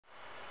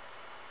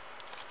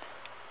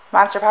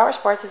Monster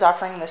Powersports is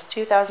offering this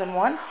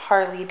 2001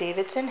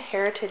 Harley-Davidson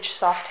Heritage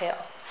Softail.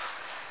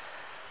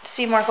 To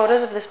see more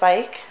photos of this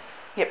bike,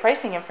 get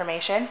pricing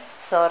information,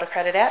 fill out a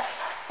credit app,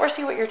 or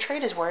see what your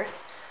trade is worth,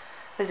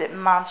 visit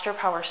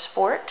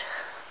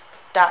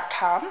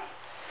monsterpowersport.com.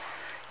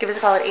 Give us a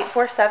call at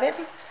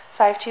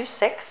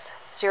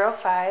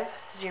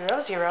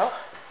 847-526-0500,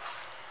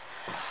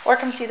 or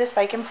come see this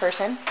bike in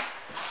person.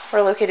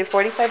 We're located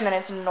 45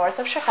 minutes north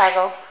of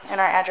Chicago, and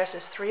our address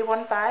is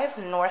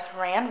 315 North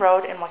Rand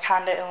Road in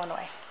Wauconda,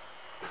 Illinois.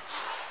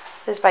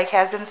 This bike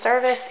has been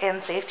serviced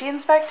and safety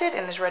inspected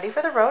and is ready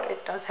for the road.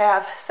 It does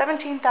have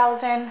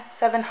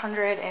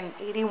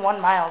 17,781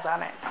 miles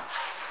on it.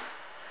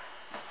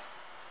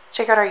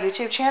 Check out our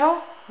YouTube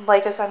channel,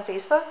 like us on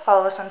Facebook,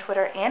 follow us on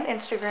Twitter and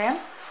Instagram.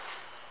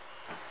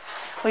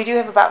 We do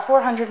have about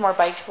 400 more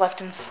bikes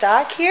left in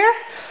stock here.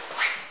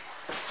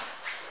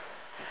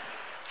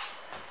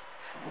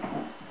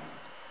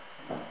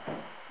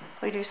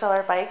 We do sell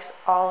our bikes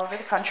all over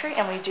the country,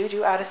 and we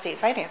do out-of-state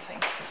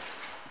financing.